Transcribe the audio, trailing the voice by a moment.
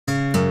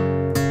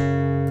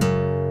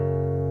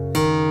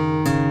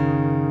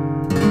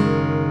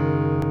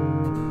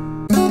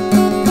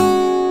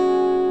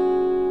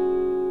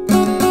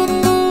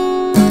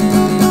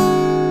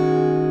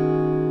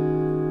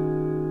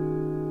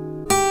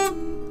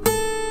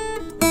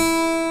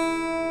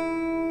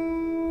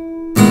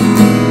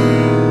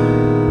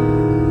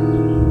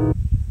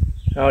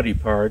howdy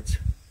pards.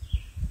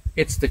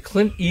 It's the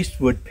Clint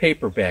Eastwood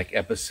paperback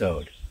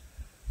episode.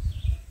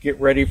 Get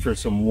ready for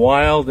some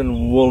wild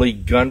and woolly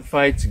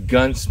gunfights,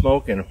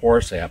 gunsmoke, and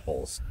horse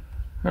apples.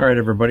 Alright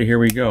everybody, here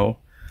we go.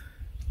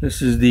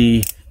 This is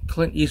the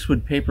Clint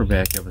Eastwood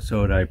paperback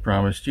episode I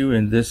promised you,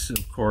 and this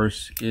of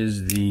course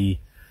is the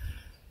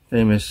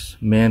famous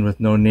Man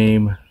with No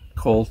Name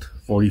Colt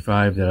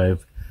 45 that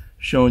I've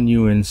shown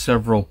you in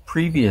several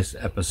previous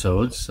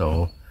episodes,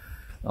 so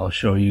I'll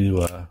show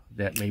you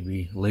that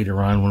maybe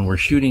later on when we're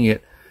shooting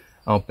it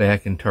out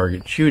back in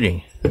target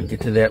shooting. I'll get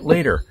to that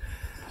later.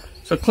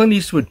 So Clint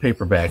Eastwood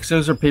paperbacks.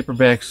 Those are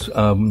paperbacks,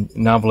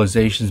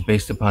 novelizations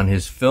based upon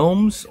his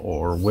films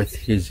or with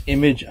his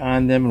image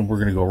on them, and we're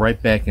going to go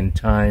right back in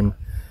time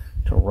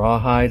to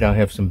Rawhide. I'll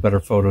have some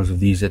better photos of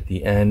these at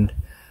the end.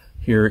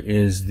 Here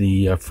is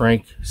the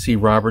Frank C.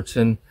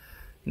 Robertson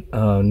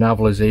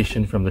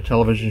novelization from the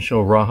television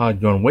show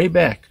Rawhide, going way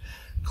back.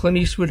 Clint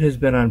Eastwood has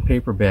been on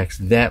paperbacks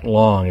that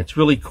long. It's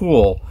really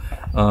cool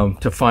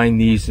to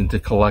find these and to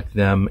collect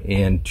them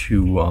and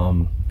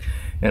to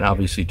and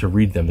obviously to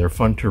read them. They're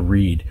fun to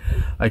read.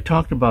 I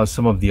talked about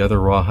some of the other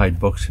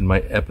Rawhide books in my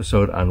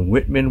episode on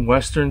Whitman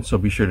Western, so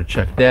be sure to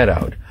check that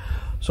out.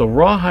 So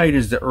Rawhide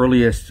is the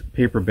earliest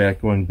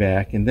paperback going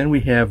back, and then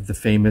we have the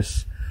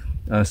famous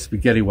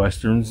spaghetti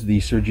westerns, the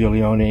Sergio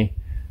Leone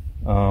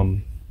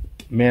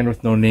Man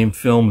with No Name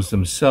films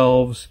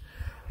themselves.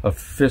 A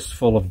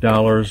Fistful of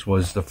Dollars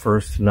was the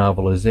first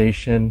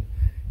novelization,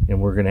 and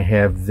we're going to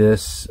have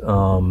this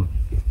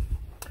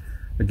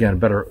again,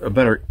 a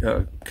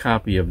better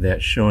copy of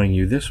that showing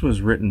you. This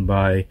was written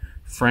by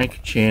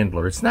Frank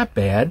Chandler. It's not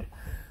bad.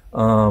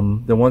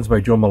 The ones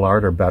by Joe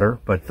Millard are better,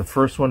 but the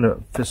first one, A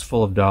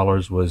Fistful of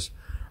Dollars, was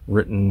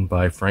written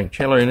by Frank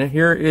Chandler. And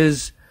here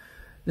is,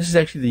 this is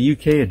actually the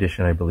UK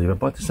edition, I believe. I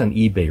bought this on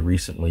eBay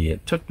recently.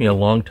 It took me a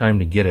long time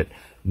to get it.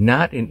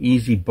 Not an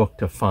easy book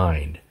to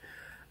find.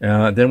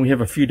 Then we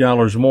have A Few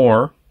Dollars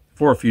More,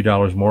 For a Few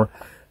Dollars More.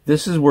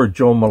 This is where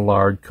Joe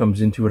Millard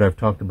comes into it. I've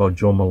talked about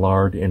Joe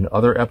Millard in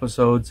other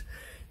episodes.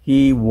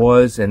 He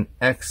was an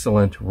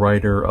excellent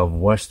writer of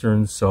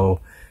westerns,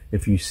 so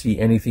if you see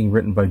anything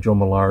written by Joe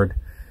Millard,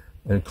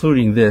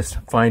 including this,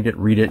 find it,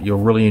 read it. You'll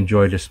really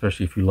enjoy it,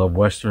 especially if you love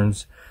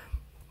westerns.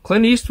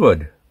 Clint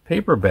Eastwood,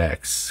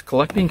 paperbacks.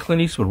 Collecting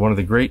Clint Eastwood, one of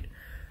the great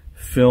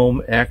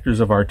film actors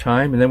of our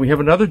time. And then we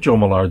have another Joe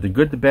Millard, The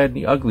Good, the Bad, and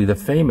the Ugly, the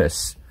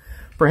famous.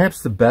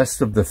 Perhaps the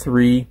best of the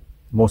three.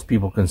 Most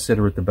people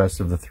consider it the best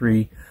of the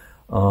three.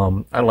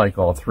 I like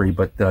all three,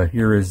 but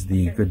here is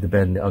The Good, the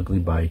Bad, and the Ugly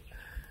by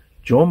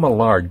Joe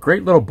Millard.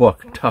 Great little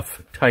book,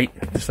 tough,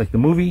 tight, just like the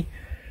movie.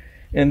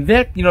 And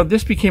that, you know,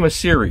 this became a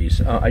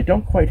series. I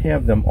don't quite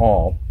have them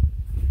all,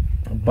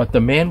 but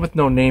the Man with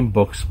No Name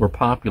books were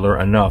popular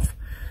enough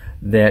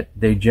that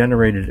they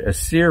generated a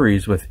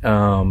series with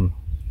some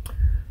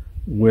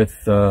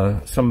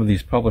of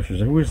these publishers.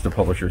 Who is the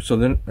publisher? So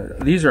then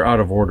these are out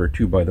of order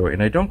too, by the way,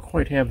 and I don't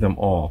quite have them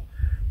all.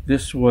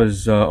 This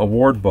was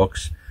award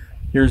books.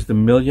 Here's The $1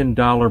 Million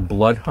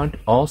Blood Hunt,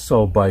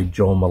 also by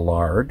Joe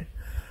Millard.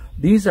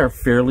 These are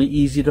fairly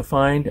easy to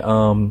find.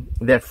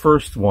 That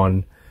first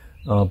one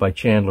by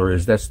Chandler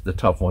that's the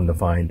tough one to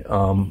find.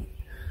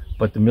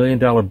 But The $1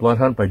 Million Blood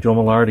Hunt by Joe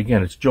Millard,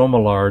 again, it's Joe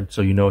Millard,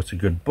 so you know it's a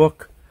good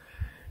book.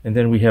 And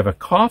then we have A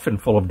Coffin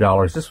Full of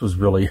Dollars. This was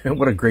really,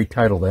 what a great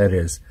title that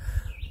is.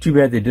 Too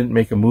bad they didn't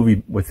make a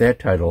movie with that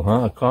title,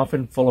 huh? A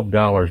Coffin Full of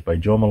Dollars by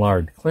Joe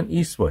Millard. Clint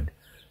Eastwood,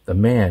 The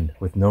Man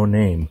with No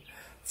Name.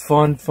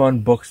 Fun, fun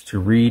books to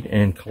read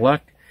and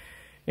collect.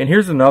 And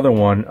here's another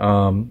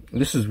one.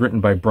 This is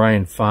written by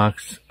Brian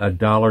Fox, A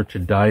Dollar to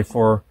Die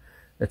For.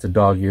 That's a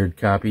dog-eared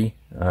copy.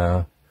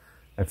 I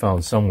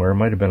found somewhere. It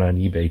might have been on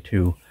eBay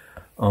too.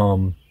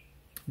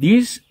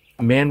 These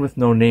Man with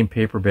No Name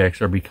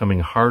paperbacks are becoming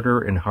harder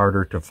and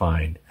harder to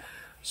find.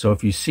 So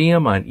if you see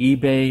them on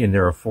eBay and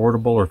they're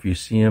affordable, or if you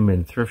see them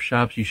in thrift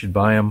shops, you should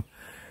buy them.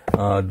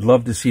 I'd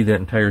love to see that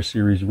entire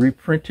series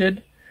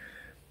reprinted.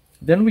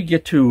 Then we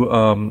get to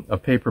a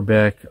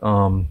paperback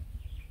that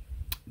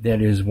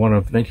is one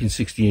of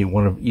 1968,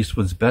 one of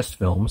Eastwood's best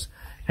films,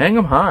 Hang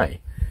 'em High.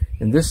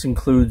 And this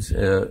includes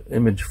an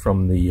image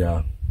from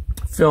the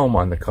film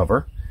on the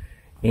cover.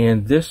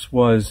 And this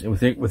was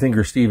with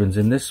Inger Stevens,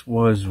 and this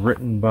was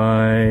written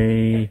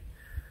by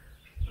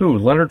who?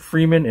 Leonard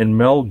Freeman and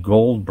Mel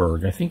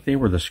Goldberg. I think they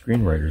were the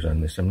screenwriters on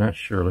this. I'm not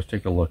sure. Let's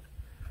take a look.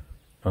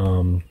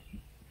 I'm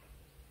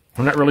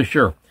not really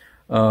sure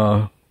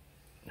how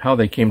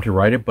they came to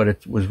write it, but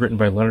it was written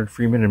by Leonard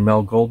Freeman and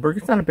Mel Goldberg.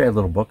 It's not a bad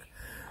little book.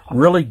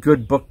 Really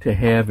good book to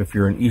have if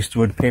you're an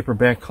Eastwood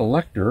paperback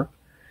collector.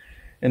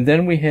 And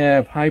then we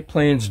have High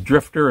Plains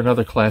Drifter,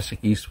 another classic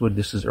Eastwood.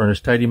 This is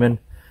Ernest Tidyman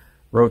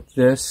wrote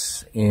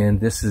this, and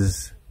this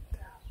is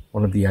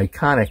one of the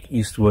iconic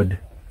Eastwood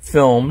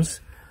films.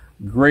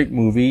 Great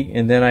movie.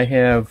 And then I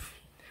have,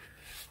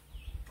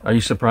 are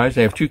you surprised?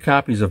 I have two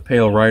copies of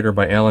Pale Rider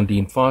by Alan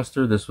Dean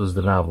Foster. This was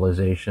the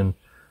novelization.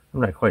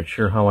 I'm not quite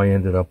sure how I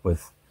ended up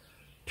with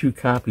two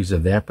copies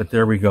of that, but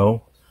there we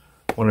go.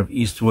 One of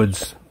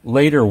Eastwood's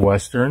later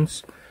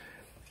westerns.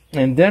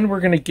 And then we're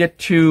going to get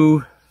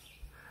to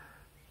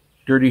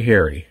Dirty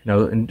Harry.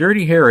 Now, in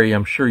Dirty Harry,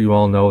 I'm sure you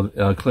all know,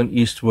 Clint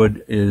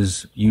Eastwood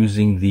is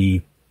using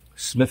the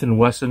Smith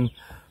Wesson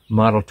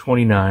Model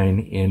 29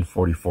 in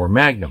 44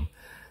 Magnum.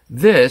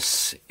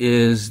 This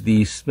is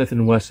the Smith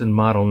Wesson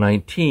Model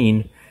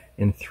 19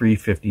 in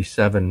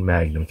 357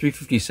 Magnum.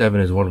 357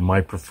 is one of my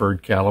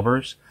preferred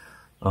calibers.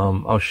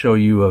 I'll show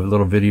you a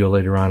little video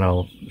later on.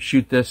 I'll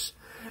shoot this,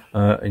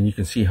 and you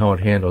can see how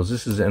it handles.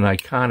 This is an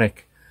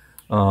iconic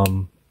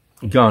gun,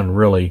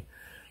 really.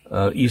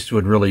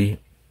 Eastwood really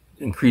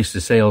increased the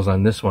sales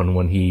on this one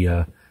when he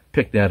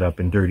picked that up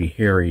in Dirty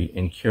Harry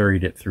and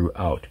carried it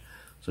throughout.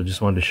 So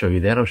just wanted to show you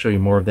that. I'll show you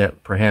more of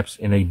that perhaps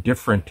in a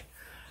different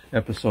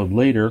episode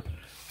later.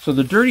 So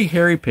the Dirty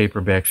Harry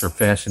paperbacks are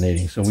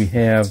fascinating. So we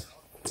have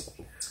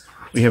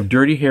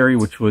Dirty Harry,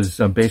 which was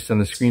based on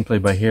the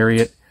screenplay by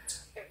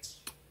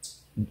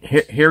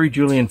Harry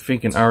Julian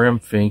Fink and R.M.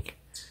 Fink,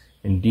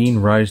 and Dean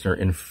Reisner,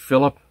 and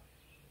Philip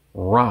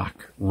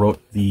Rock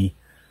wrote the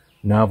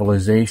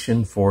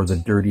novelization for the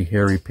Dirty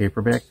Harry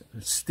paperback.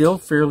 Still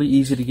fairly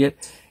easy to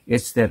get.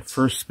 It's that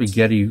first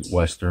spaghetti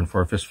western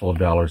for a fistful of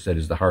dollars that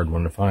is the hard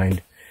one to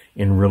find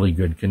in really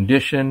good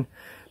condition.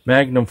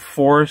 Magnum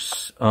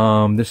Force,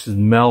 this is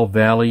Mel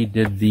Valley,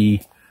 did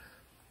the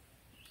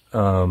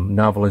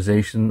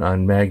novelization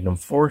on Magnum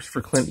Force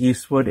for Clint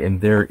Eastwood,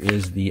 and there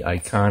is the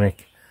iconic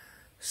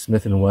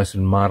Smith &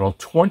 Wesson Model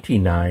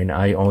 29.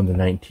 I own the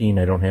 19,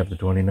 I don't have the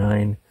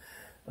 29.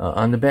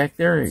 On the back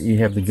there, you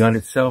have the gun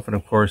itself, and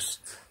of course,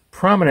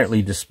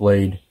 prominently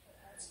displayed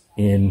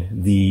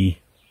in the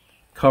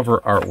cover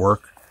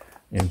artwork.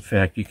 In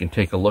fact, you can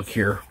take a look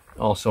here.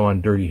 Also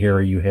on Dirty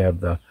Harry, you have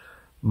the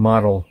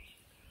Model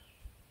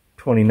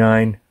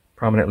 29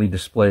 prominently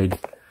displayed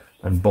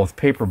on both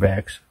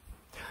paperbacks.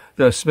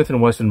 The Smith &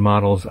 Wesson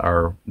models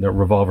the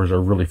revolvers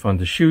are really fun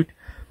to shoot.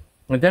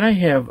 And then I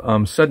have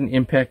Sudden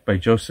Impact by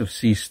Joseph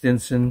C.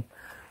 Stinson,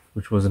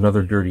 which was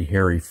another Dirty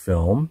Harry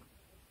film.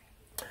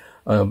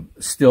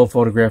 Still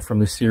photograph from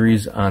the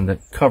series on the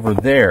cover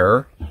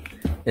there.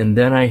 And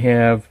then I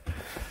have,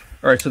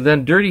 alright, so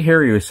then Dirty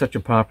Harry was such a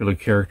popular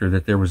character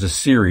that there was a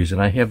series,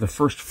 and I have the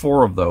first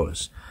 4 of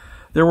those.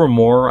 There were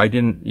more. I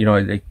didn't, you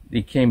know, they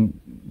became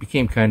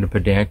kind of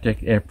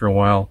pedantic after a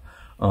while.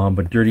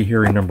 But Dirty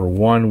Harry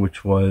 #1,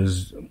 which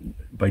was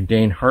by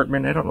Dane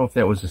Hartman, I don't know if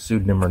that was a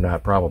pseudonym or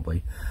not,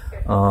 probably.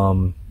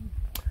 Duel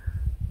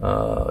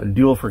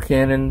for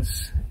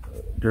Cannons,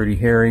 Dirty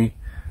Harry,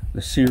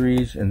 the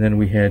series, and then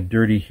we had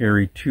Dirty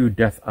Harry 2,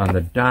 Death on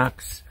the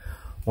Docks.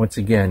 Once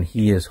again,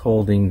 he is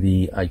holding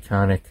the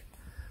iconic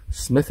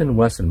Smith &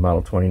 Wesson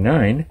Model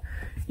 29.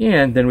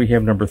 And then we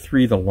have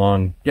 #3, The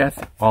Long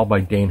Death, all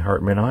by Dane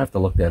Hartman. I'll have to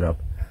look that up.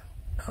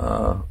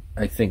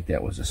 I think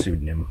that was a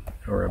pseudonym,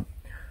 or a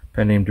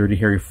pen name. Dirty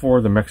Harry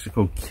 4, The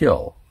Mexico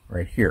Kill,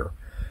 right here.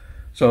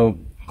 So,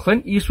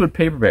 Clint Eastwood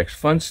paperbacks,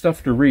 fun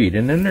stuff to read.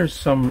 And then there's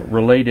some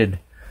related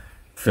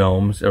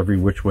films, Every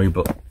Which Way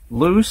But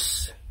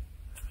Loose,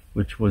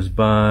 which was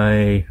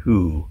by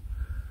who?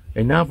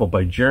 A novel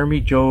by Jeremy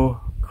Joe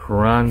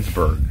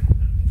Kronsberg.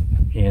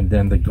 And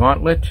then The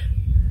Gauntlet,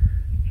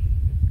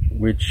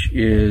 which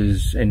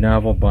is a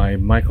novel by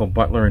Michael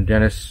Butler and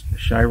Dennis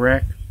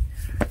Chirac.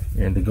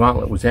 And The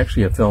Gauntlet was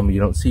actually a film you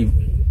don't see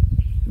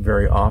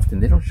very often.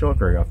 They don't show it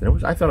very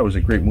often. I thought it was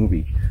a great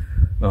movie.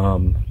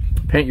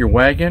 Paint Your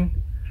Wagon,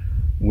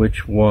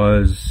 which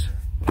was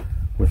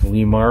with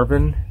Lee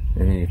Marvin.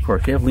 And of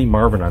course, you have Lee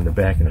Marvin on the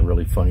back in a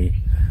really funny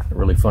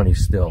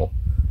still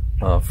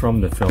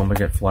from the film. I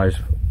got flies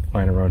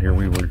flying around here.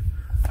 We were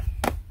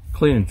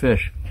cleaning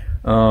fish.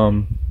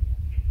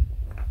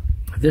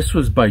 This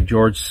was by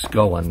George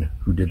Scullin,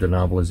 who did the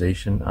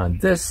novelization on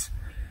this.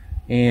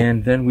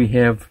 And then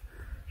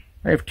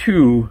I have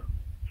 2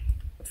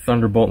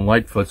 Thunderbolt and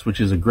Lightfoots,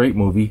 which is a great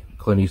movie,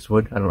 Clint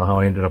Eastwood. I don't know how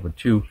I ended up with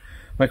 2.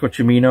 Michael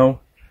Cimino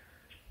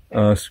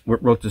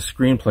wrote the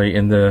screenplay,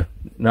 and the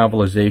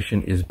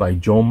novelization is by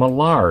Joe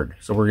Millard.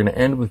 So we're going to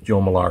end with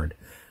Joe Millard,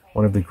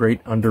 one of the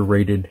great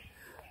underrated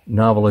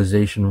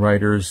novelization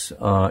writers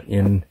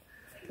in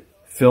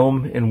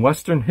film and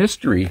Western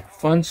history.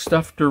 Fun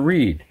stuff to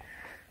read.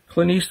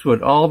 Clint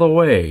Eastwood all the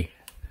way.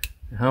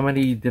 How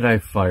many did I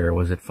fire?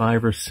 Was it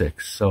 5 or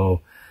 6?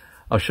 So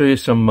I'll show you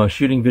some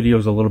shooting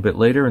videos a little bit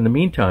later. In the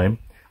meantime,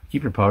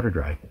 keep your powder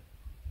dry.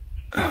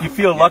 You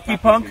feel lucky,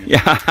 punk?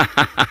 Yeah.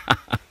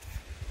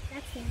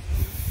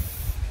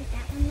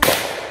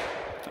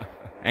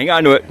 Hang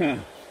on to it.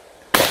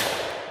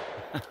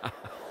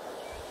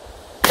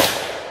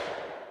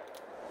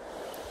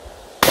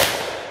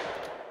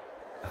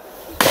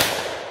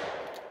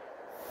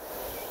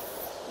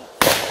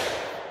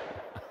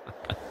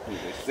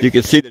 You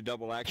can see the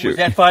double action. Was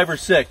that 5 or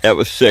 6? That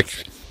was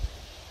 6.